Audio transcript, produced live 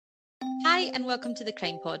and welcome to the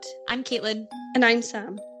Crime Pod. I'm Caitlin. And I'm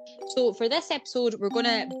Sam. So for this episode, we're going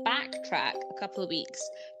to backtrack a couple of weeks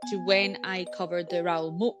to when I covered the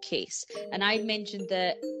Raoul Moat case. And I mentioned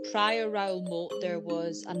that prior Raoul Moat, there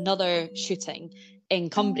was another shooting in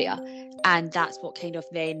Cumbria. And that's what kind of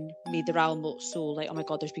then made the Raoul Moat so like, oh my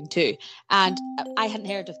God, there's been two. And I hadn't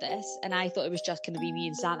heard of this. And I thought it was just going to be me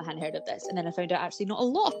and Sam that hadn't heard of this. And then I found out actually not a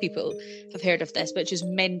lot of people have heard of this, which is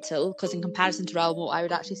mental because in comparison to Raoul Moat, I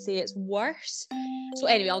would actually say it's worse. So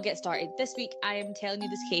anyway, I'll get started. This week, I am telling you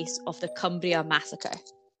this case of the Cumbria Massacre.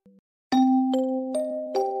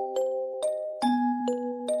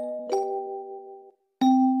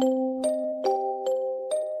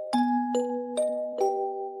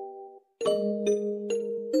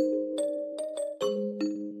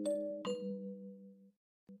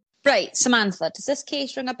 Right, Samantha, does this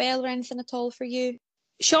case ring a bell or anything at all for you?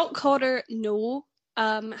 Shock horror, no.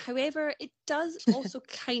 However, it does also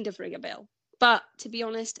kind of ring a bell. But to be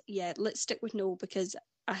honest, yeah, let's stick with no because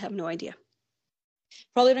I have no idea.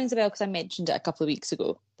 Probably rings a bell because I mentioned it a couple of weeks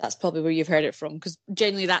ago. That's probably where you've heard it from because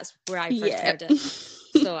generally that's where I first heard it.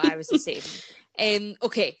 So I was the same.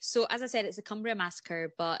 Okay, so as I said, it's the Cumbria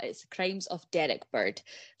Massacre, but it's the crimes of Derrick Bird.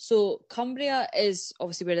 So Cumbria is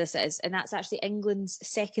obviously where this is, and that's actually England's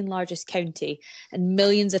second largest county, and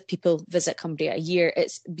millions of people visit Cumbria a year.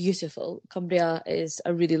 It's beautiful. Cumbria is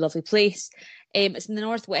a really lovely place. It's in the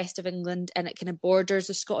northwest of England, and it kind of borders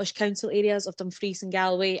the Scottish council areas of Dumfries and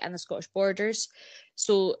Galloway and the Scottish borders.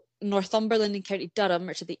 So Northumberland and County Durham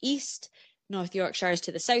are to the east, North Yorkshire is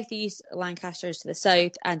to the southeast, Lancaster is to the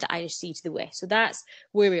south, and the Irish Sea to the west. So that's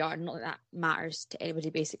where we are. Not that that matters to anybody,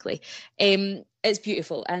 basically. It's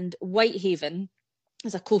beautiful. And Whitehaven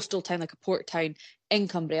is a coastal town, like a port town in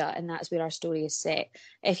Cumbria, and that's where our story is set.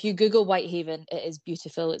 If you Google Whitehaven, it is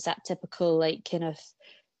beautiful. It's that typical, like, kind of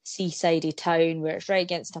seasidey town where it's right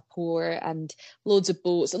against a port and loads of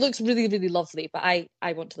boats. It looks really, really lovely, but I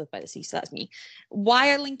want to live by the sea, so that's me.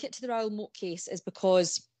 Why I link it to the Raoul Moat case is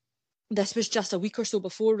because this was just a week or so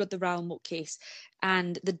before the Raoul Moat case,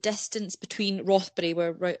 and the distance between Rothbury,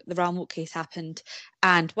 where the Raoul Moat case happened,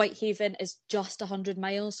 and Whitehaven is just 100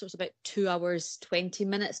 miles, so it's about 2 hours, 20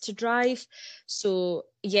 minutes to drive. So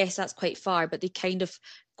yes, that's quite far, but they kind of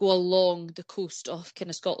go along the coast of kind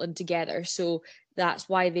of Scotland together. So that's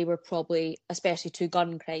why they were probably, especially two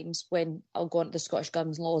gun crimes, when I'll go on to the Scottish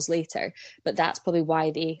gun laws later, but that's probably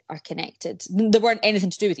why they are connected. They weren't anything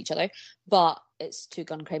to do with each other, but it's two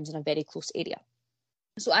gun crimes in a very close area.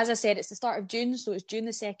 So as I said, it's the start of June, so it's June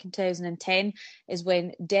the 2nd, 2010 is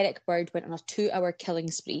when Derrick Bird went on a 2-hour killing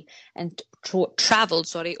spree and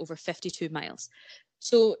travelled over 52 miles.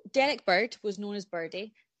 So Derrick Bird was known as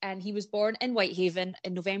Birdie, and he was born in Whitehaven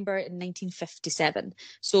in November in 1957.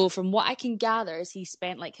 So from what I can gather is he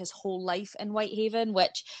spent like his whole life in Whitehaven,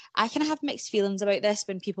 which I kind of have mixed feelings about this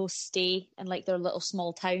when people stay in like their little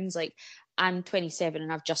small towns. Like I'm 27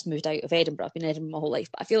 and I've just moved out of Edinburgh. I've been in Edinburgh my whole life,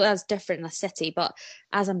 but I feel like that's different in a city. But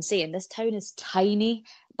as I'm saying, this town is tiny,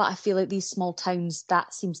 but I feel like these small towns,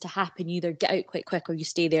 that seems to happen. You either get out quite quick or you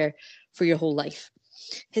stay there for your whole life.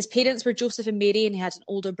 His parents were Joseph and Mary, and he had an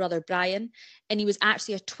older brother, Brian, and he was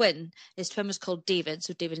actually a twin. His twin was called David,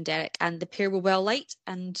 so David and Derrick, and the pair were well liked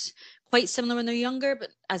and quite similar when they were younger, but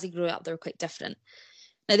as they grew up, they were quite different.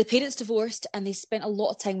 Now, the parents divorced, and they spent a lot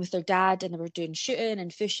of time with their dad, and they were doing shooting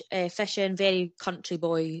and fishing, very country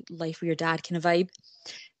boy life with your dad kind of vibe.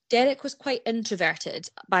 Derrick was quite introverted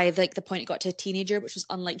by like the point he got to a teenager, which was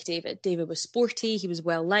unlike David. David was sporty, he was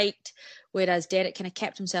well liked, whereas Derrick kind of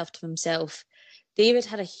kept himself to himself. David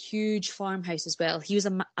had a huge farmhouse as well. He was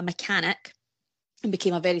a mechanic and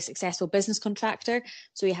became a very successful business contractor.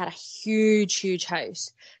 So he had a huge, huge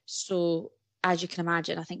house. So as you can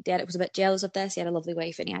imagine, I think Derrick was a bit jealous of this. He had a lovely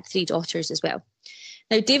wife and he had 3 daughters as well.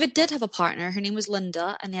 Now, David did have a partner. Her name was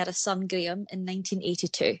Linda, and they had a son, Graham, in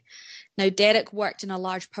 1982. Now, Derrick worked in a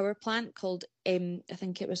large power plant called, I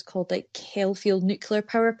think it was called like Hellfield Nuclear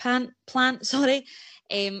Power Plant.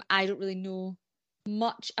 I don't really know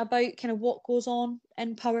much about kind of what goes on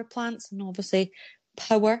in power plants and obviously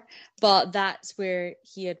power, but that's where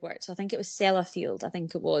he had worked. So I think it was Sellafield, I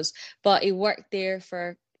think it was, but he worked there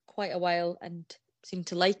for quite a while and seemed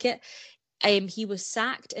to like it. He was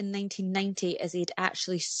sacked in 1990 as he'd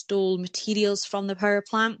actually stole materials from the power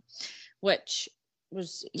plant, which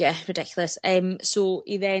was, ridiculous. So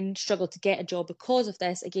he then struggled to get a job because of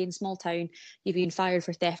this. Again, small town, you've been fired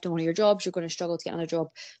for theft in one of your jobs, you're going to struggle to get another job.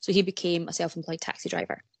 So he became a self-employed taxi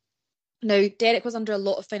driver. Now, Derrick was under a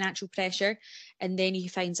lot of financial pressure, and then he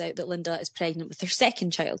finds out that Linda is pregnant with their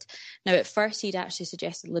second child. Now, at first, he'd actually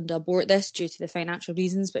suggested Linda abort this due to the financial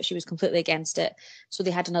reasons, but she was completely against it. So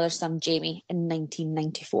they had another son, Jamie, in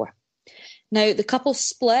 1994. Now, the couple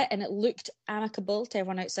split and it looked amicable to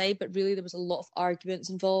everyone outside, but really there was a lot of arguments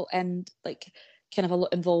involved and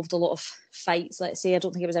involved a lot of fights, let's say. I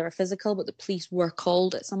don't think it was ever physical, but the police were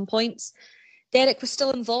called at some points. Derrick was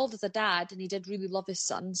still involved as a dad and he did really love his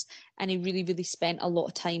sons and he really, really spent a lot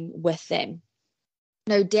of time with them.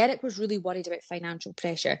 Now, Derrick was really worried about financial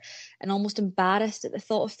pressure and almost embarrassed at the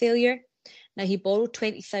thought of failure. Now, he borrowed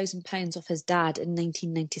 £20,000 off his dad in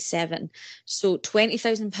 1997. So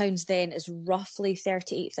 £20,000 then is roughly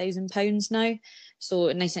 £38,000 now. So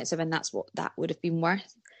in 1997, that's what that would have been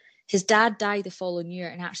worth. His dad died the following year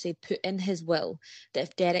and actually put in his will that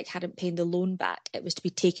if Derrick hadn't paid the loan back, it was to be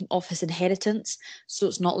taken off his inheritance. So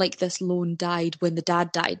it's not like this loan died when the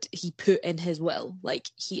dad died. He put in his will, like,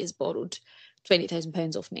 he has borrowed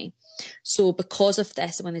 £20,000 off me. So because of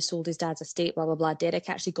this, when they sold his dad's estate, blah, blah, blah, Derrick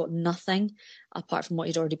actually got nothing apart from what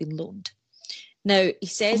he'd already been loaned. Now, he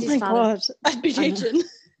says his father... Oh my God, I'd be raging.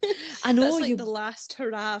 I know. That's like the last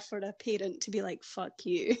hurrah for a parent to be like, fuck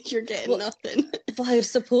you, you're getting nothing. Well, I would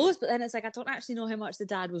suppose, but then it's like, I don't actually know how much the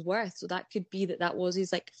dad was worth, so that could be that was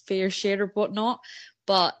his like fair share or whatnot.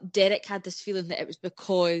 But Derrick had this feeling that it was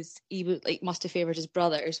because he would must have favoured his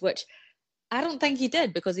brothers, which I don't think he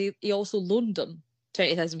did, because he also loaned them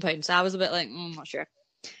 £20,000. So I was a bit like, I'm not sure.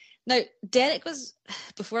 Now, Derrick was,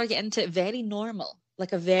 before I get into it, very normal,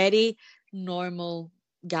 like a very normal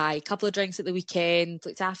guy. A couple of drinks at the weekend,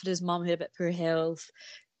 looked after his mum who had a bit poor health.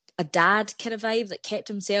 A dad kind of vibe, like kept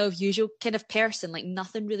himself, usual kind of person, like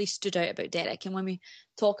nothing really stood out about Derrick. And when we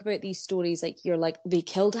talk about these stories, like you're like, they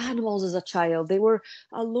killed animals as a child, they were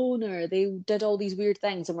a loner, they did all these weird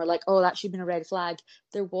things, and we're like, oh, that should have been a red flag.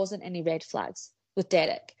 There wasn't any red flags with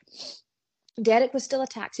Derrick. Derrick was still a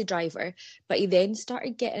taxi driver, but he then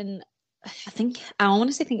started getting, I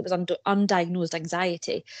honestly think it was undiagnosed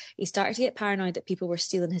anxiety. He started to get paranoid that people were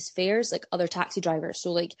stealing his fares, like other taxi drivers.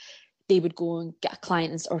 So like they would go and get a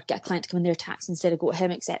client or get a client to come in their taxi instead of go to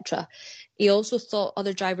him, etc. He also thought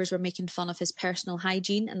other drivers were making fun of his personal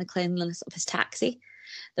hygiene and the cleanliness of his taxi.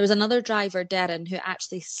 There was another driver, Darren, who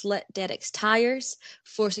actually slit Derrick's tyres,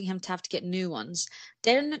 forcing him to have to get new ones.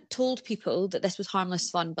 Darren told people that this was harmless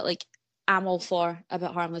fun, but like, I'm all for a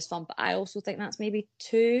bit harmless fun, but I also think that's maybe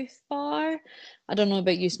too far. I don't know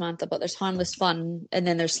about you, Samantha, but there's harmless fun and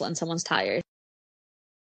then there's slitting someone's tyres.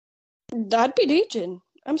 That'd be raging.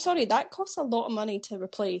 I'm sorry, that costs a lot of money to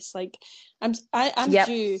replace. Like, I'm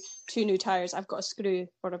due 2 new tyres. I've got a screw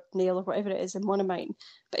or a nail or whatever it is in one of mine.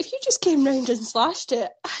 But if you just came round and slashed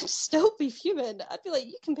it, I'd still be fuming. I'd be like,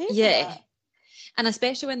 you can pay for that. And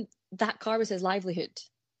especially when that car was his livelihood.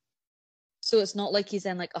 So it's not like he's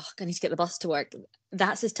in like, oh, I need to get the bus to work.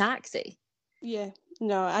 That's his taxi. Yeah.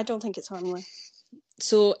 No, I don't think it's harmless.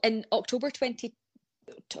 So in October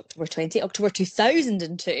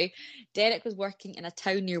 2002, Derrick was working in a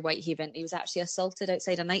town near Whitehaven. He was actually assaulted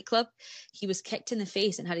outside a nightclub. He was kicked in the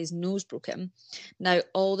face and had his nose broken. Now,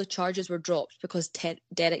 all the charges were dropped because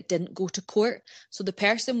Derrick didn't go to court. So the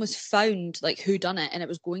person was found, like, who done it, and it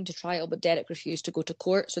was going to trial, but Derrick refused to go to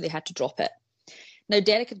court, so they had to drop it. Now,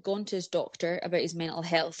 Derrick had gone to his doctor about his mental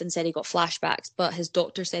health and said he got flashbacks, but his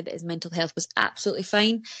doctor said that his mental health was absolutely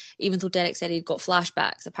fine, even though Derrick said he'd got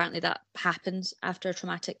flashbacks. Apparently that happens after a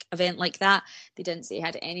traumatic event like that. They didn't say he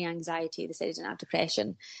had any anxiety. They said he didn't have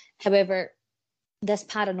depression. However, this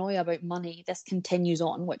paranoia about money, this continues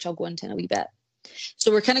on, which I'll go into in a wee bit.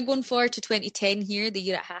 So we're kind of going forward to 2010 here, the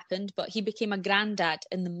year it happened, but he became a granddad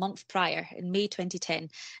in the month prior, in May 2010,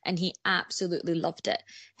 and he absolutely loved it.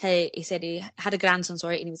 He said he had a grandson,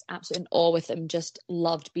 and he was absolutely in awe with him, just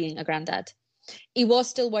loved being a granddad. He was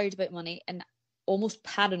still worried about money and almost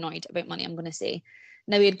paranoid about money, I'm going to say.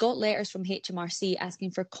 Now, he had got letters from HMRC asking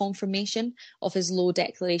for confirmation of his low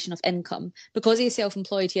declaration of income. Because he is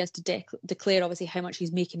self-employed, he has to declare, obviously, how much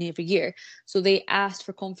he's making every year. So they asked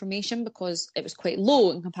for confirmation because it was quite low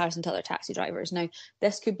in comparison to other taxi drivers. Now,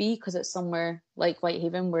 this could be because it's somewhere like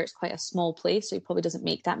Whitehaven where it's quite a small place, so he probably doesn't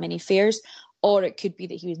make that many fares. Or it could be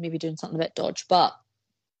that he was maybe doing something a bit dodgy. But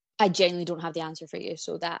I genuinely don't have the answer for you,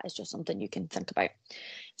 so that is just something you can think about.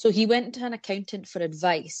 So he went to an accountant for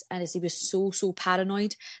advice, and as he was so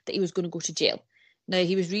paranoid that he was going to go to jail. Now,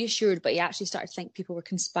 he was reassured, but he actually started to think people were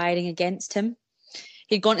conspiring against him.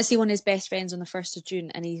 He'd gone to see one of his best friends on the 1st of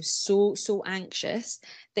June, and he was so anxious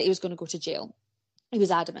that he was going to go to jail. He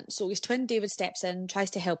was adamant. So his twin David steps in,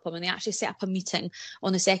 tries to help him, and they actually set up a meeting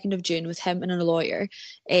on the 2nd of June with him and a lawyer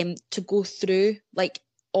to go through, like,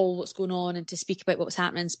 all what's going on and to speak about what was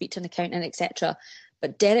happening, speak to an accountant, etc.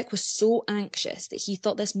 But Derrick was so anxious that he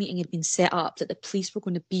thought this meeting had been set up, that the police were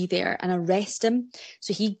going to be there and arrest him.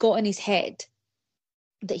 So he got in his head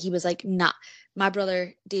that he was like, nah, my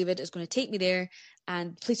brother David is going to take me there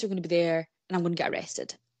and police are going to be there and I'm going to get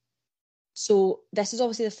arrested. So this is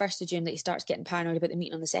obviously the 1st of June that he starts getting paranoid about the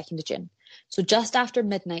meeting on the 2nd of June. So just after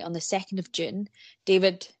midnight on the 2nd of June,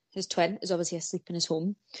 David, his twin, is obviously asleep in his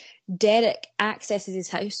home. Derrick accesses his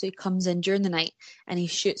house, so he comes in during the night and he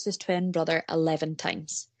shoots his twin brother 11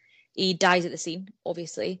 times. He dies at the scene,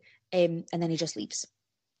 obviously, and then he just leaves.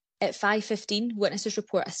 At 5:15, witnesses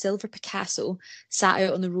report a silver Picasso sat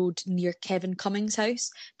out on the road near Kevin Cummings'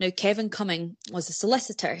 house. Now, Kevin Cumming was a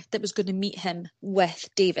solicitor that was going to meet him with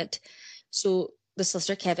David. So the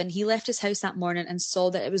solicitor, Kevin, he left his house that morning and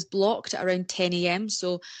saw that it was blocked at around 10 a.m.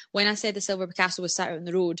 So when I said the silver Picasso was sat out on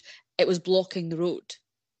the road, it was blocking the road.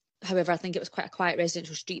 However, I think it was quite a quiet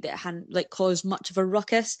residential street that hadn't caused much of a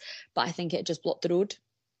ruckus, but I think it just blocked the road.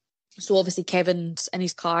 So obviously Kevin's in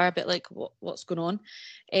his car, a bit like, what's going on?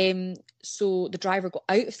 So the driver got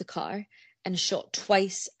out of the car and shot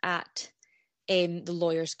twice at the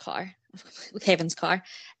lawyer's car, Kevin's car,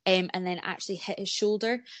 and then actually hit his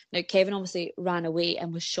shoulder. Now, Kevin obviously ran away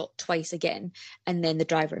and was shot twice again, and then the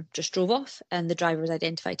driver just drove off, and the driver was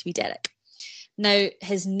identified to be Derrick. Now,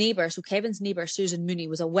 his neighbour, so Kevin's neighbour, Susan Mooney,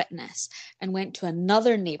 was a witness and went to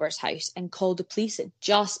another neighbour's house and called the police at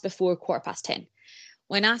just before 10:15.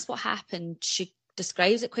 When asked what happened, she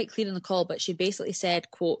describes it quite clear in the call, but she basically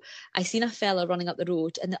said, quote, "I seen a fella running up the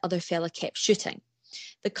road and the other fella kept shooting."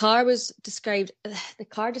 The car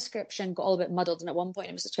description got all a bit muddled, and at one point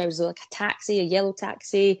it was described as like a taxi, a yellow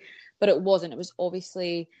taxi, but it wasn't. It was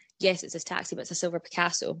obviously, yes, it's a taxi, but it's a silver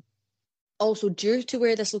Picasso. Also, due to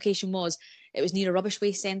where this location was, it was near a rubbish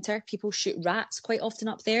waste centre. People shoot rats quite often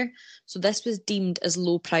up there, so this was deemed as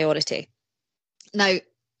low priority. Now,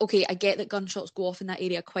 okay, I get that gunshots go off in that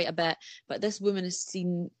area quite a bit, but this woman has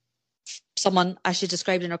seen someone, as she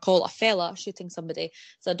described in her call, a fella shooting somebody.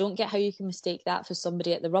 So I don't get how you can mistake that for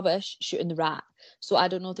somebody at the rubbish shooting the rat. So I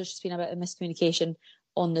don't know if there's just been a bit of miscommunication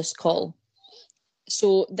on this call.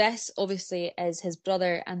 So this obviously is his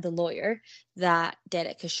brother and the lawyer that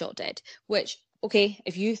Derrick has shot dead, which, okay,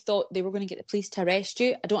 if you thought they were going to get the police to arrest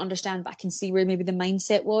you, I don't understand, but I can see where maybe the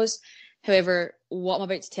mindset was. However, what I'm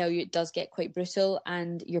about to tell you, it does get quite brutal,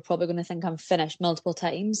 and you're probably going to think I'm finished multiple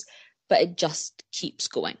times, but it just keeps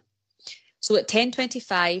going. So at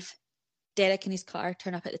 10:25, Derrick in his car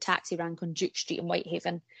turn up at the taxi rank on Duke Street in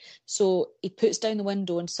Whitehaven. So he puts down the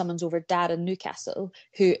window and summons over Darren Newcastle,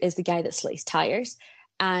 who is the guy that sliced tyres,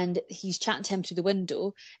 and he's chatting to him through the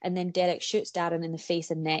window, and then Derrick shoots Darren in the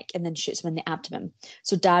face and neck and then shoots him in the abdomen.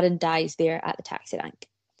 So Darren dies there at the taxi rank.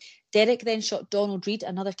 Derrick then shot Donald Reed,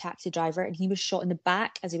 another taxi driver, and he was shot in the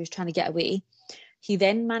back as he was trying to get away. He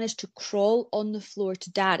then managed to crawl on the floor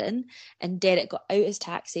to Darren, and Derrick got out his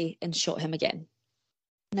taxi and shot him again.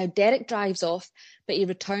 Now, Derrick drives off, but he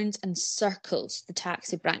returns and circles the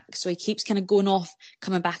taxi rank. So he keeps kind of going off,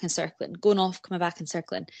 coming back and circling, going off, coming back and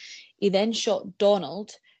circling. He then shot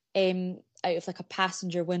Donald out of like a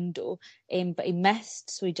passenger window, but he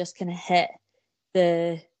missed, so he just kind of hit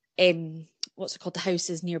the the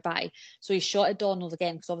houses nearby. So he shot at Donald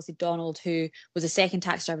again, because obviously Donald, who was the second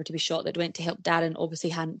taxi driver to be shot that went to help Darren,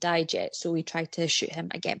 obviously hadn't died yet, so he tried to shoot him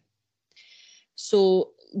again.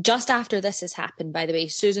 So just after this has happened, by the way,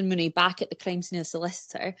 Susan Mooney, back at the crime scene of the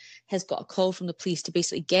solicitor, has got a call from the police to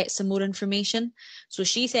basically get some more information. So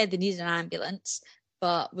she said they needed an ambulance,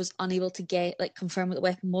 but was unable to confirm what the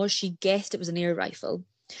weapon was. She guessed it was an air rifle.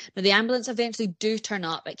 Now, the ambulance eventually do turn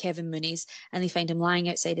up at Kevin Mooney's, and they find him lying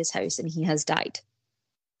outside his house, and he has died.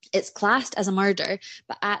 It's classed as a murder,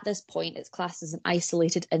 but at this point, it's classed as an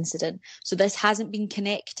isolated incident. So this hasn't been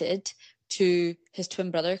connected to his twin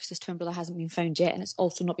brother, because his twin brother hasn't been found yet, and it's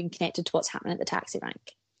also not been connected to what's happening at the taxi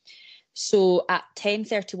rank. So at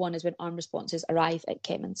 10:31 is when armed responses arrive at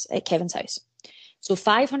Kevin's house. So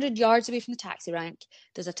 500 yards away from the taxi rank,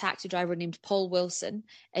 there's a taxi driver named Paul Wilson,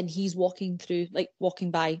 and he's walking past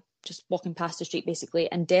the street basically,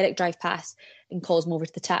 and Derrick drives past and calls him over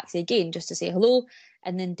to the taxi again just to say hello,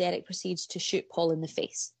 and then Derrick proceeds to shoot Paul in the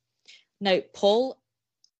face. Now, Paul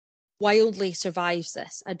wildly survives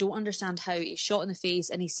this. I don't understand how. He's shot in the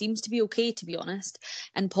face and he seems to be okay, to be honest,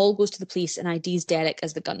 and Paul goes to the police and IDs Derrick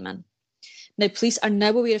as the gunman. Now, police are now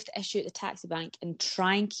aware of the issue at the taxi rank and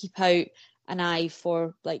try and keep out an eye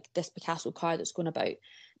for this Picasso car that's going about.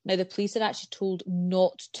 Now, the police are actually told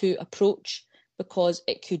not to approach because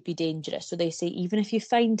it could be dangerous. So they say, even if you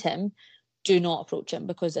find him, do not approach him,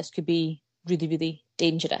 because this could be really, really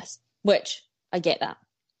dangerous, which I get that.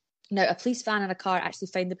 Now, a police van and a car actually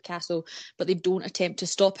find the Picasso, but they don't attempt to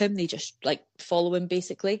stop him. They just follow him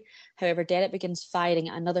basically. However, Derrick begins firing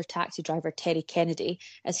at another taxi driver, Terry Kennedy,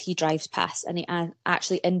 as he drives past, and he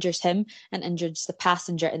actually injures him and injures the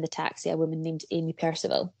passenger in the taxi, a woman named Amy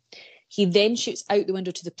Percival. He then shoots out the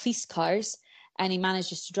window to the police cars, and he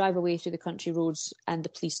manages to drive away through the country roads, and the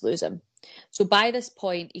police lose him. So by this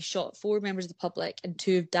point, he shot 4 members of the public, and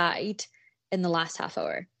 2 have died in the last half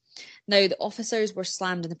hour. Now, the officers were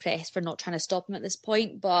slammed in the press for not trying to stop him at this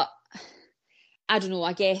point, but I don't know,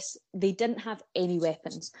 I guess they didn't have any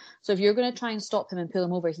weapons. So if you're going to try and stop him and pull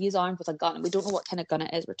him over, he is armed with a gun, and we don't know what kind of gun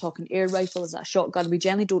it is. We're talking air rifle, is that a shotgun? We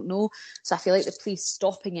generally don't know. So I feel like the police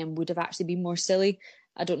stopping him would have actually been more silly.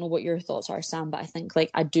 I don't know what your thoughts are, Sam, but I think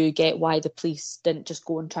I do get why the police didn't just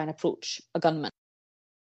go and try and approach a gunman.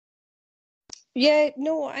 Yeah,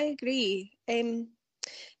 no, I agree.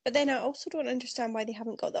 But then I also don't understand why they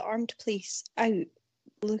haven't got the armed police out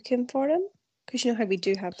looking for him. Because you know how we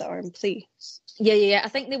do have the armed police. Yeah. I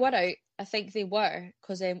think they were out. I think they were.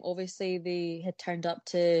 Because obviously they had turned up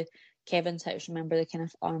to Kevin's house. Remember, the kind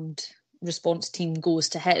of armed response team goes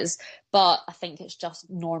to his. But I think it's just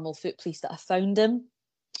normal foot police that have found him.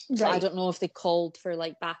 Right. So I don't know if they called for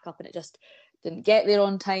backup and it just didn't get there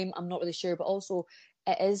on time. I'm not really sure. But also,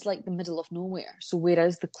 it is the middle of nowhere. So where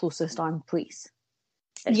is the closest armed police?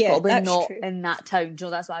 It's probably not true. In that town.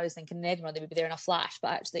 That's what I was thinking. In Edinburgh, they would be there in a flash,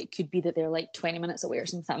 but actually it could be that they're 20 minutes away or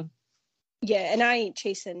something. Yeah, and I ain't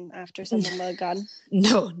chasing after someone with a gun.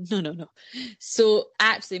 No. So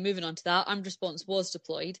actually, moving on to that, armed response was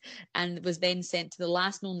deployed and was then sent to the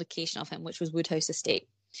last known location of him, which was Woodhouse Estate.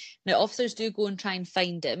 Now, officers do go and try and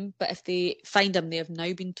find him, but if they find him, they have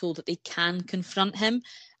now been told that they can confront him.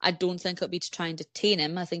 I don't think it'll be to try and detain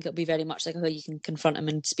him. I think it'll be very much how you can confront him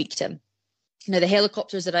and speak to him. Now, the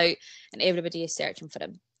helicopters are out and everybody is searching for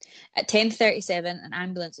him. At 10:37, an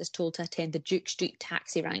ambulance is told to attend the Duke Street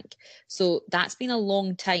taxi rank. So that's been a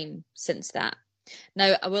long time since that.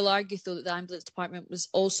 Now, I will argue, though, that the ambulance department was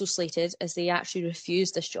also slated as they actually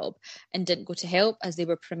refused this job and didn't go to help as they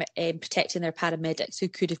were protecting their paramedics who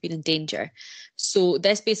could have been in danger. So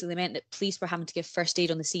this basically meant that police were having to give first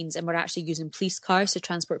aid on the scenes and were actually using police cars to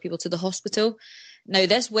transport people to the hospital. Now,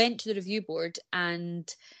 this went to the review board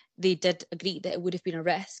and they did agree that it would have been a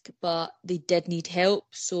risk, but they did need help.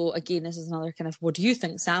 So again, this is another kind of, what do you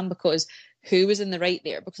think, Sam? Because who was in the right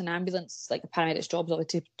there? Because an ambulance, a paramedic's job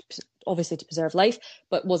is obviously to preserve life,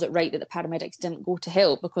 but was it right that the paramedics didn't go to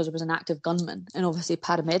help because there was an active gunman? And obviously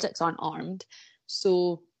paramedics aren't armed.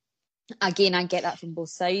 So again, I get that from both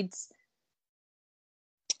sides.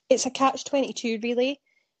 It's a catch-22, really.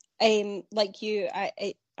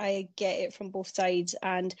 I get it from both sides,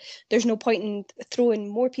 and there's no point in throwing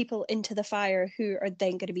more people into the fire who are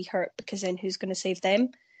then going to be hurt, because then who's going to save them?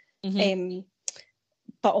 Mm-hmm.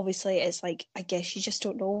 But obviously it's I guess you just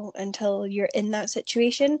don't know until you're in that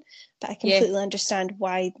situation. But I completely understand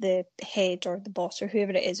why the head or the boss or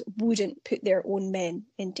whoever it is wouldn't put their own men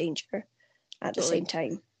in danger at the same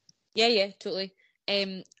time. Yeah, totally.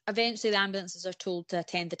 Eventually the ambulances are told to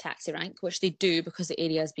attend the taxi rank, which they do because the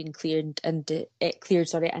area has been cleared and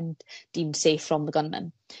deemed safe from the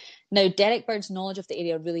gunman. Now, Derrick Bird's knowledge of the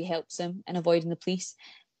area really helps him in avoiding the police.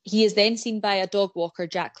 He is then seen by a dog walker,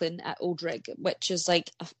 Jacqueline, at Old Rig, which is an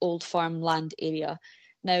old farmland area.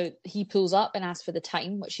 Now, he pulls up and asks for the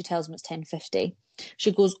time, which she tells him it's 10:50.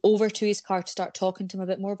 She goes over to his car to start talking to him a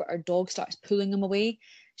bit more, but her dog starts pulling him away.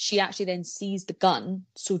 She actually then sees the gun,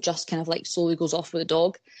 so just kind of slowly goes off with the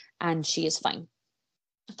dog, and she is fine.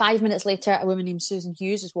 5 minutes later, a woman named Susan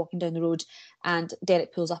Hughes is walking down the road, and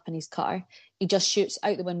Derrick pulls up in his car. He just shoots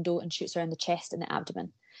out the window and shoots her in the chest and the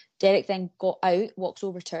abdomen. Derrick then got out, walks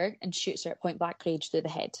over to her, and shoots her at point blank range through the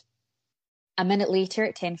head. A minute later,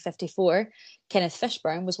 at 10:54, Kenneth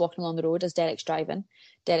Fishburne was walking along the road as Derrick's driving.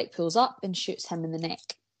 Derrick pulls up and shoots him in the neck.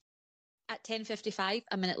 At 10:55,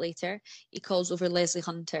 a minute later, he calls over Leslie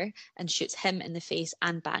Hunter and shoots him in the face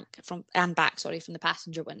and back from the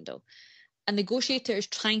passenger window. A negotiator is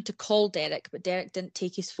trying to call Derrick, but Derrick didn't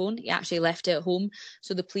take his phone. He actually left it at home,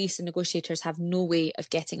 so the police and negotiators have no way of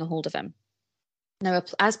getting a hold of him. Now,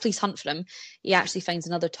 as police hunt for him, he actually finds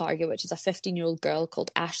another target, which is a 15-year-old girl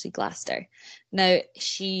called Ashley Glaster. Now,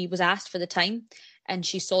 she was asked for the time, and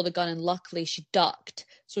she saw the gun, and luckily she ducked,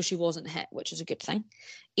 so she wasn't hit, which is a good thing.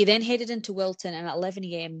 He then headed into Wilton, and at 11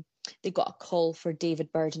 a.m, they got a call for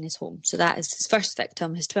David Bird in his home. So that is his first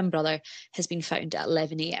victim. His twin brother has been found at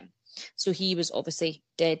 11 a.m. So he was obviously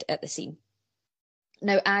dead at the scene.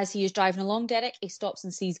 Now, as he is driving along, Derrick, he stops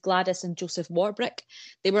and sees Gladys and Joseph Warbrick.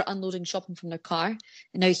 They were unloading shopping from their car.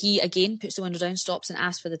 And now he, again, puts the window down, stops and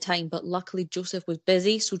asks for the time. But luckily, Joseph was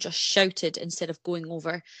busy, so just shouted instead of going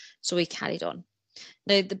over. So he carried on.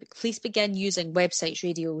 Now, the police began using websites,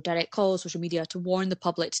 radio, direct calls, social media to warn the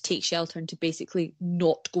public to take shelter and to basically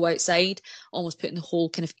not go outside, almost putting the whole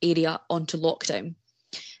kind of area onto lockdown.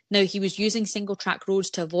 Now, he was using single-track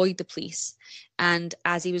roads to avoid the police, and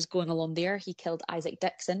as he was going along there, he killed Isaac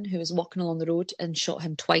Dixon, who was walking along the road, and shot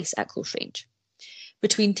him twice at close range.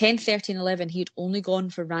 Between 10:30 and 11, he had only gone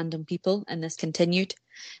for random people, and this continued.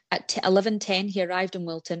 At 11:10, he arrived in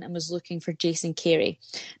Wilton and was looking for Jason Carey.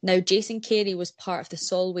 Now, Jason Carey was part of the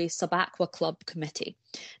Solway Sub-Aqua Club committee.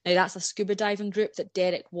 Now, that's a scuba diving group that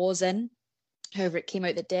Derrick was in. However, it came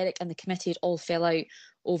out that Derrick and the committee had all fell out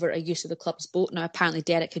over a use of the club's boat. Now, apparently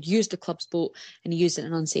Derrick had used the club's boat and he used it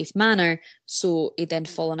in an unsafe manner, so he'd then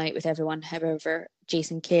fallen out with everyone. However,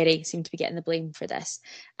 Jason Carey seemed to be getting the blame for this,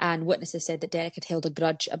 and witnesses said that Derrick had held a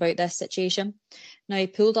grudge about this situation. Now, he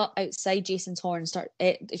pulled up outside Jason's house and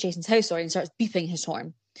starts beeping his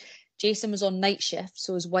horn. Jason was on night shift,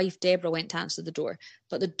 so his wife Deborah went to answer the door,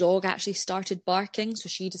 but the dog actually started barking, so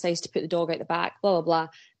she decides to put the dog out the back, blah, blah, blah,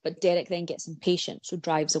 but Derrick then gets impatient, so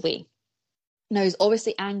drives away. Now, he's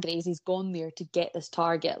obviously angry as he's gone there to get this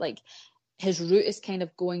target. Like, his route is kind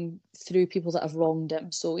of going through people that have wronged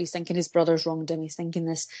him. So he's thinking his brother's wronged him. He's thinking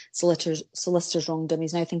this solicitor's wronged him.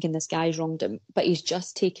 He's now thinking this guy's wronged him. But he's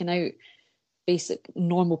just taken out basic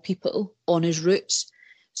normal people on his routes.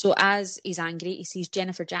 So as he's angry, he sees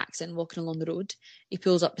Jennifer Jackson walking along the road. He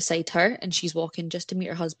pulls up beside her and she's walking just to meet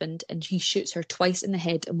her husband, and he shoots her twice in the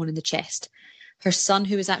head and one in the chest. Her son,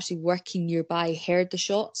 who was actually working nearby, heard the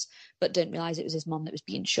shots but didn't realise it was his mum that was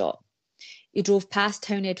being shot. He drove past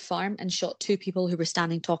Townhead Farm and shot two people who were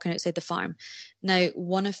standing talking outside the farm. Now,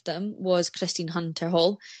 one of them was Christine Hunter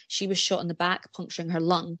Hall. She was shot in the back, puncturing her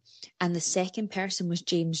lung. And the second person was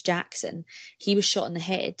James Jackson. He was shot in the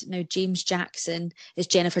head. Now, James Jackson is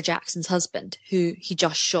Jennifer Jackson's husband, who he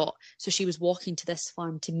just shot. So she was walking to this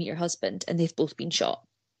farm to meet her husband, and they've both been shot.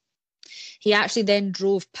 He actually then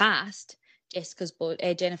drove past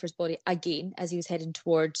Jennifer's body again as he was heading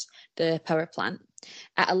towards the power plant.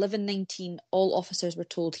 At 11:19, all officers were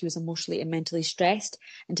told he was emotionally and mentally stressed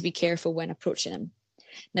and to be careful when approaching him.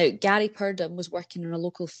 Now, Gary Purdom was working in a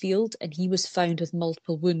local field and he was found with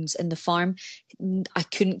multiple wounds in the farm. I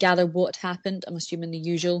couldn't gather what happened. I'm assuming the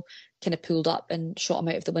usual, kind of pulled up and shot him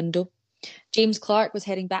out of the window. James Clark was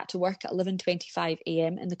heading back to work at 11:25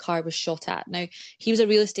 a.m. and the car was shot at. Now, he was a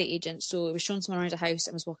real estate agent, so he was showing someone around a house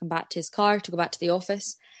and was walking back to his car to go back to the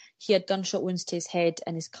office. He had gunshot wounds to his head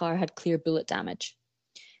and his car had clear bullet damage.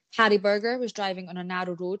 Harry Berger was driving on a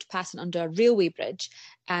narrow road passing under a railway bridge,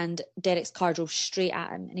 and Derrick's car drove straight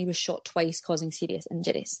at him and he was shot twice, causing serious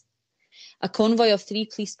injuries. A convoy of 3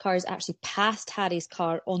 police cars actually passed Harry's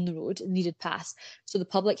car on the road and needed pass, so the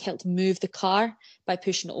public helped move the car by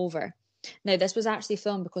pushing it over. Now, this was actually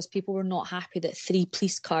filmed because people were not happy that 3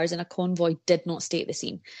 police cars in a convoy did not stay at the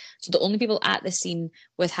scene. So the only people at the scene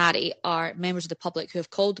with Harry are members of the public who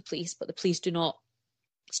have called the police, but the police do not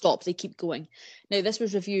stop, they keep going. Now, this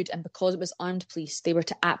was reviewed, and because it was armed police, they were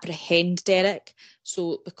to apprehend Derrick.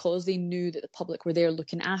 So because they knew that the public were there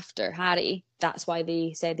looking after Harry, that's why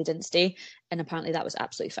they said they didn't stay, and apparently that was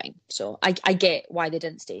absolutely fine. So I get why they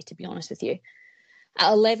didn't stay, to be honest with you.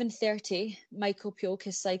 At 11:30, Michael Pioke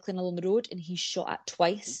is cycling along the road and he's shot at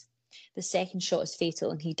twice. The second shot is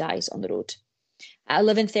fatal and he dies on the road. At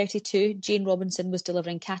 11:32, Jane Robinson was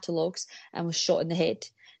delivering catalogues and was shot in the head.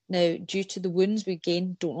 Now, due to the wounds, we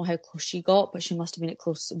again don't know how close she got, but she must have been at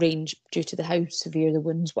close range due to how severe the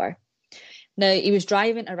wounds were. Now, he was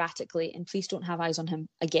driving erratically and police don't have eyes on him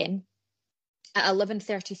again. At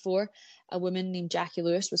 11:34, a woman named Jackie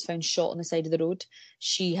Lewis was found shot on the side of the road.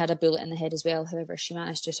 She had a bullet in the head as well, however, she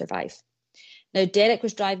managed to survive. Now, Derrick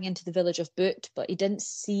was driving into the village of Boot, but he didn't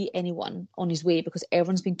see anyone on his way because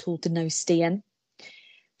everyone's been told to now stay in.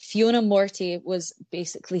 Fiona Morty was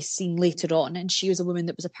basically seen later on, and she was a woman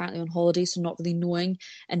that was apparently on holiday, so not really knowing,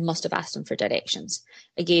 and must have asked him for directions.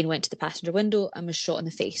 Again, went to the passenger window and was shot in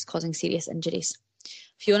the face, causing serious injuries.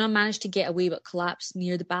 Fiona managed to get away but collapsed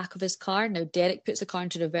near the back of his car. Now, Derrick puts the car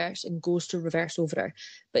into reverse and goes to reverse over her,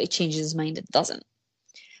 but he changes his mind and doesn't.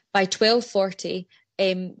 By 40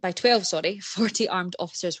 armed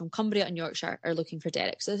officers from Cumbria and Yorkshire are looking for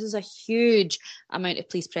Derrick. So this is a huge amount of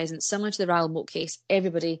police presence, similar to the Ryle Moat case.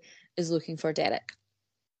 Everybody is looking for Derrick.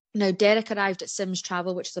 Now, Derrick arrived at Sims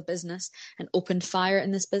Travel, which is a business, and opened fire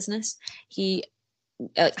in this business.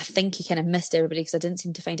 I think he kind of missed everybody because I didn't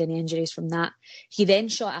seem to find any injuries from that. He then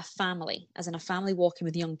shot a family, as in a family walking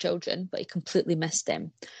with young children, but he completely missed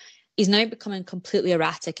them. He's now becoming completely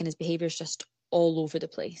erratic and his behaviour is just all over the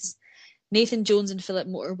place. Nathan Jones and Philip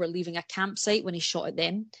Moore were leaving a campsite when he shot at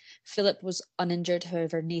them. Philip was uninjured,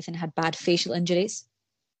 however, Nathan had bad facial injuries.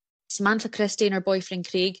 Samantha Christie and her boyfriend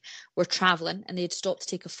Craig were travelling and they had stopped to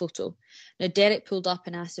take a photo. Now, Derrick pulled up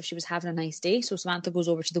and asked if she was having a nice day, so Samantha goes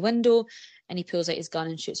over to the window and he pulls out his gun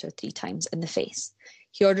and shoots her 3 times in the face.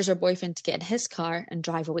 He orders her boyfriend to get in his car and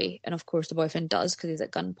drive away. And of course, the boyfriend does because he's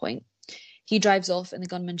at gunpoint. He drives off and the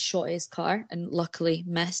gunman shot his car and luckily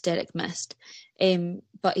missed. Derrick missed.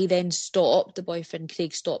 But he then stopped. The boyfriend,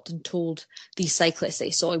 Craig, stopped and told these cyclists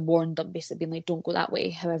they saw. He warned them, basically being like, don't go that way.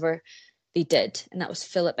 However, they did. And that was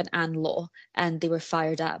Philip and Anne Law. And they were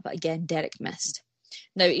fired at. But again, Derrick missed.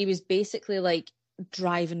 Now, he was basically like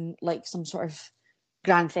driving like some sort of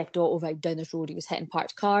Grand Theft Auto vibe down this road. He was hitting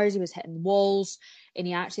parked cars. He was hitting walls. And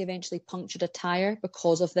he actually eventually punctured a tyre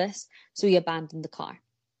because of this. So he abandoned the car.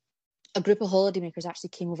 A group of holidaymakers actually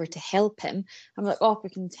came over to help him. I'm like, oh, we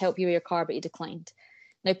can help you with your car, but he declined.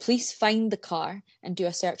 Now, police find the car and do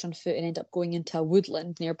a search on foot and end up going into a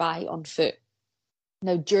woodland nearby on foot.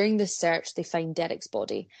 Now, during this search, they find Derrick's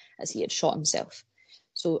body as he had shot himself.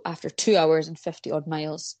 So after 2 hours and 50 odd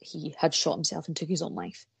miles, he had shot himself and took his own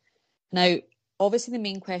life. Now, obviously, the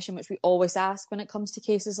main question, which we always ask when it comes to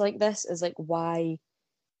cases like this, is like, why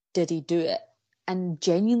did he do it? And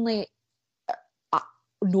genuinely,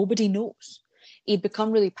 nobody knows. He'd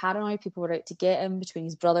become really paranoid. People were out to get him between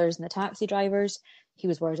his brothers and the taxi drivers. He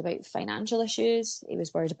was worried about financial issues. He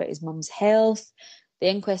was worried about his mum's health. The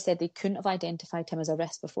inquest said they couldn't have identified him as a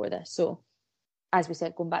risk before this. So, as we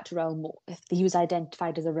said, going back to Raoul Moat, if he was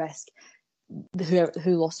identified as a risk,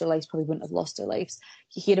 who lost their lives probably wouldn't have lost their lives.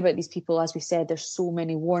 You hear about these people, as we said, there's so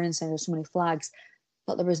many warning signs, there's so many flags,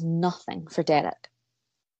 but there was nothing for Derrick.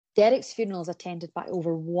 Derrick's funeral is attended by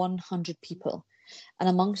over 100 people, and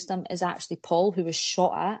amongst them is actually Paul, who was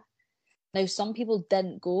shot at. Now, some people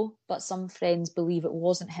didn't go, but some friends believe it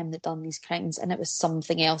wasn't him that done these crimes, and it was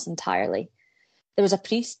something else entirely. There was a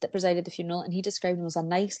priest that presided the funeral, and he described him as a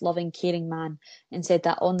nice, loving, caring man, and said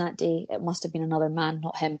that on that day, it must have been another man,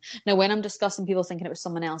 not him. Now, when I'm discussing people thinking it was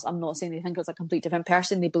someone else, I'm not saying they think it was a complete different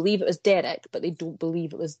person. They believe it was Derrick, but they don't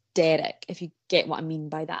believe it was Derrick, if you get what I mean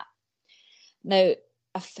by that. Now,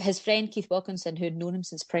 his friend Keith Wilkinson, who had known him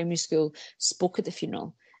since primary school, spoke at the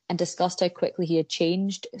funeral and discussed how quickly he had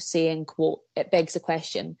changed, saying, quote, "It begs the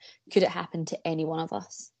question, could it happen to any one of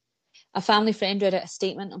us?" A family friend read out a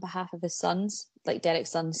statement on behalf of his sons, like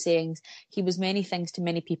Derrick's sons, saying, "He was many things to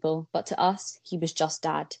many people, but to us, he was just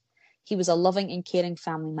Dad. He was a loving and caring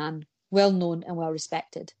family man, well known and well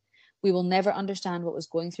respected. We will never understand what was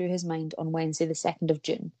going through his mind on Wednesday, the 2nd of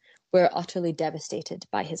June. We're utterly devastated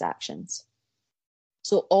by his actions."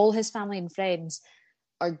 So all his family and friends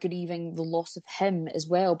are grieving the loss of him as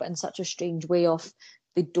well, but in such a strange way of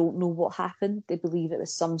they don't know what happened. They believe it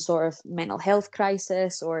was some sort of mental health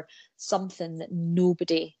crisis or something that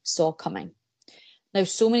nobody saw coming. Now,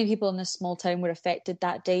 so many people in this small town were affected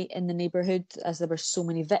that day in the neighbourhood, as there were so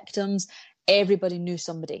many victims. Everybody knew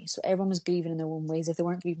somebody. So everyone was grieving in their own ways. If they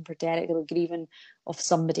weren't grieving for Derrick, they were grieving of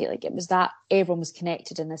somebody. Like, it was that everyone was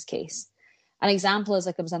connected in this case. An example is,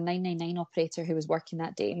 like, there was a 999 operator who was working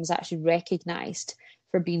that day and was actually recognised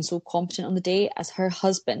for being so competent on the day, as her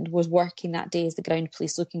husband was working that day as the ground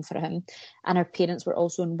police looking for him, and her parents were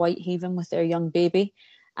also in Whitehaven with their young baby,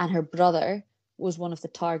 and her brother was one of the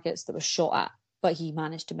targets that was shot at, but he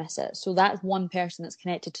managed to miss it. So that's one person that's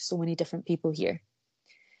connected to so many different people here.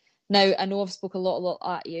 Now, I know I've spoke a lot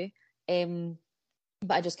at you,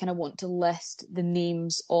 but I just kind of want to list the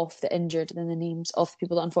names of the injured and then the names of the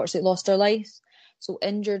people that unfortunately lost their lives. So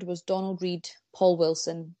injured was Donald Reed, Paul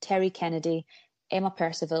Wilson, Terry Kennedy, Emma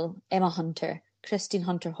Percival, Emma Hunter, Christine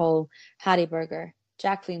Hunter Hall, Harry Berger,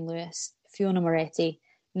 Jacqueline Lewis, Fiona Moretti,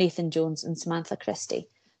 Nathan Jones, and Samantha Christie.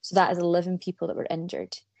 So that is 11 people that were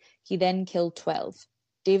injured. He then killed 12.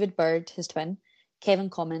 David Bird, his twin, Kevin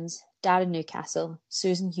Commons, Darren Newcastle,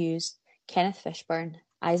 Susan Hughes, Kenneth Fishburne,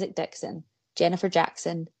 Isaac Dixon, Jennifer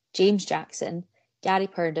Jackson, James Jackson, Gary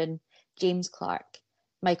Purdon, James Clark,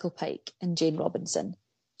 Michael Pike, and Jane Robinson.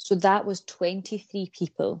 So that was 23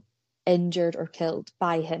 people injured or killed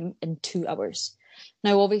by him in 2 hours.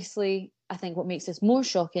 Now, obviously, I think what makes this more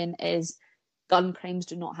shocking is gun crimes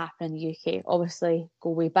do not happen in the UK. Obviously, go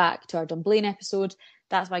way back to our Dunblane episode.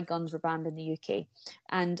 That's why guns were banned in the UK.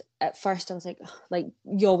 And at first I was like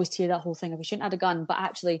you always hear that whole thing of you shouldn't have a gun, but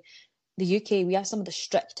actually the UK, we have some of the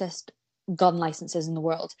strictest gun licenses in the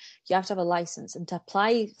world. You have to have a license, and to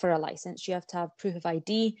apply for a license you have to have proof of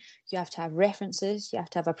ID, you have to have references, you have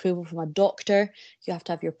to have approval from a doctor, you have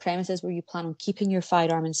to have your premises where you plan on keeping your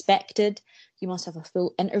firearm inspected, you must have a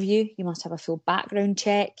full interview, you must have a full background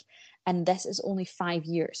check, and this is only 5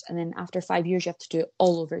 years, and then after 5 years you have to do it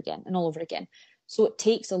all over again and all over again. So it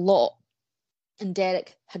takes a lot. And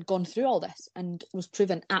Derrick had gone through all this and was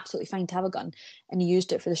proven absolutely fine to have a gun, and he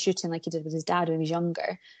used it for the shooting like he did with his dad when he was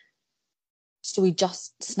younger. So he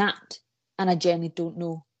just snapped, and I genuinely don't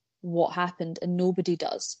know what happened, and nobody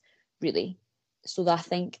does, really. So I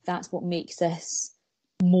think that's what makes this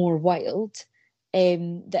more wild,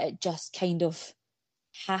 that it just kind of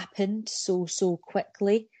happened so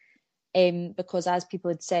quickly. Because as people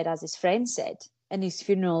had said, as his friends said in his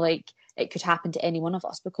funeral, like, it could happen to any one of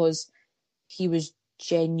us because he was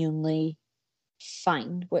genuinely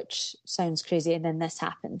fine, which sounds crazy. And then this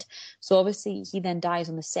happened. So obviously he then dies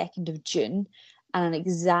on the 2nd of June, and an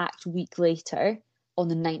exact week later, on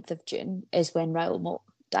the 9th of June, is when Raoul Moat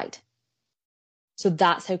died. So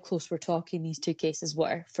that's how close we're talking these two cases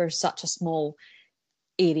were for such a small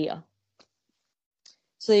area.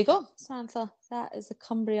 So there you go, Samantha. That is the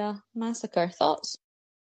Cumbria Massacre. Thoughts?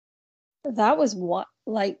 That was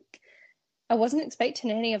I wasn't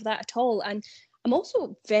expecting any of that at all. And I'm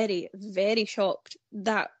also very, very shocked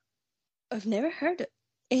that I've never heard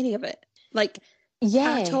any of it.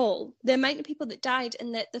 At all. The amount of people that died,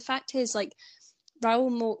 and the fact is,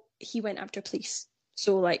 Raoul Moat, he went after police.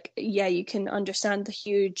 So, you can understand the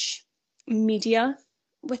huge media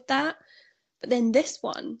with that. But then this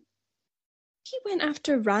one, he went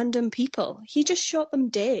after random people. He just shot them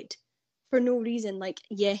dead for no reason.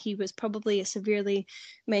 He was probably a severely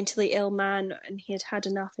mentally ill man and he had had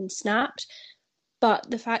enough and snapped. But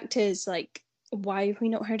the fact is, why have we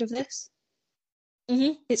not heard of this?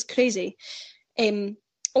 Mm-hmm. It's crazy.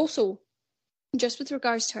 Also, just with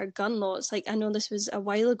regards to our gun laws, I know this was a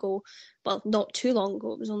while ago, well, not too long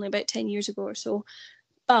ago, it was only about 10 years ago or so,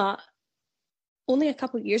 but only a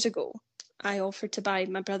couple of years ago, I offered to buy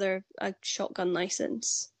my brother a shotgun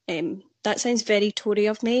license. That sounds very Tory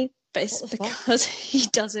of me, but it's because he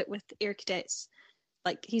does it with air cadets.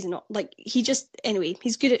 He's not, anyway,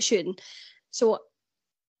 he's good at shooting. So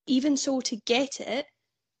even so, to get it,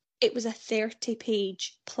 it was a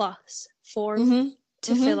 30-page plus form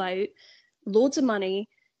to fill out, loads of money.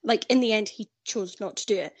 In the end, he chose not to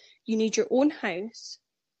do it. You need your own house.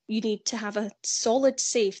 You need to have a solid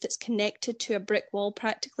safe that's connected to a brick wall,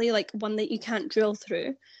 practically, one that you can't drill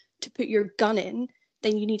through, to put your gun in.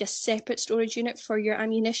 Then you need a separate storage unit for your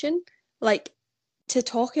ammunition. To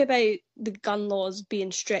talk about the gun laws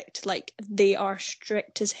being strict, they are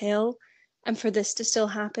strict as hell. And for this to still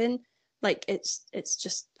happen, it's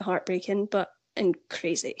just heartbreaking, and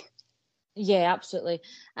crazy. Yeah, absolutely.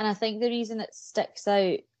 And I think the reason it sticks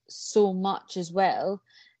out so much as well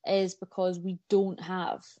is because we don't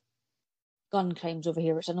have gun crimes over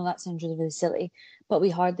here, which I know that sounds really, really silly, but we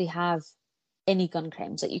hardly have any gun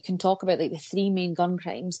crimes. You can talk about the 3 main gun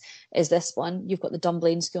crimes is this one. You've got the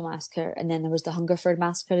Dunblane School Massacre, and then there was the Hungerford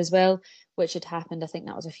Massacre as well, which had happened, I think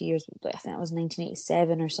that was a few years, I think that was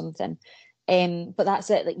 1987 or something. But that's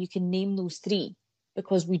it. You can name those 3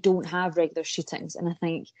 because we don't have regular shootings. And I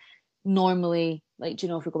think normally,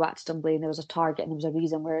 if we go back to Dunblane, there was a target and there was a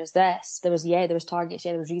reason, whereas this, there was targets,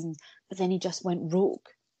 there was reasons, but then he just went rogue.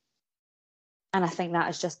 And I think that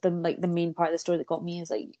is just the main part of the story that got me,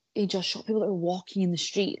 is he just shot people that were walking in the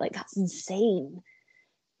street. That's insane.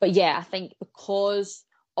 But yeah, I think because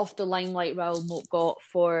of the limelight Raoul Moat got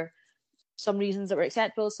for some reasons that were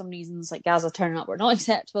acceptable, some reasons like Gaza turning up were not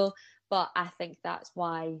acceptable. But I think that's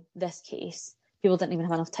why this case, people didn't even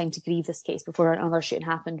have enough time to grieve this case before another shooting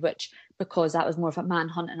happened, which, because that was more of a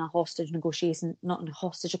manhunt and a hostage negotiation, not a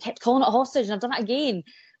hostage. I kept calling it a hostage and I've done it again.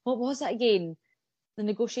 What was it again? The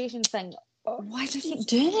negotiation thing. Why do I keep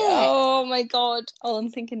doing it? Oh my God. All I'm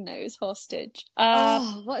thinking now is hostage.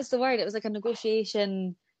 What is the word? It was a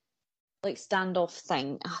negotiation, standoff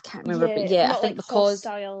thing. I can't remember. Yeah, but yeah, not I think because...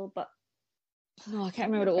 hostile, but... No, I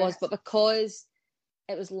can't remember what it was. But because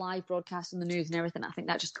it was live broadcast on the news and everything, I think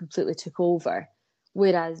that just completely took over.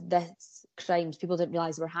 Whereas this crimes, people didn't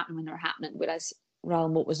realise they were happening when they were happening. Whereas Raoul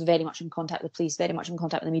Moat was very much in contact with the police, very much in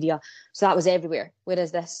contact with the media. So that was everywhere.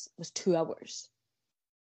 Whereas this was 2 hours.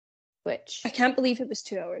 Which... I can't believe it was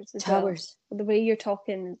 2 hours. 2 hours. The way you're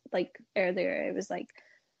talking, earlier, it was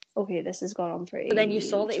okay, this has gone on for ages. But then you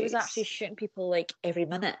saw that he was actually shooting people, every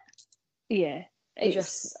minute. Yeah. It's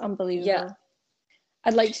just unbelievable. Yeah.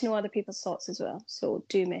 I'd like to know other people's thoughts as well. So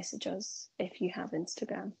do message us if you have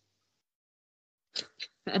Instagram.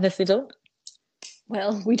 And if they don't?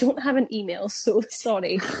 Well, we don't have an email, so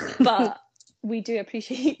sorry. But we do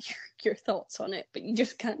appreciate your thoughts on it, but you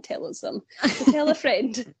just can't tell us them. So tell a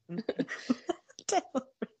friend. Tell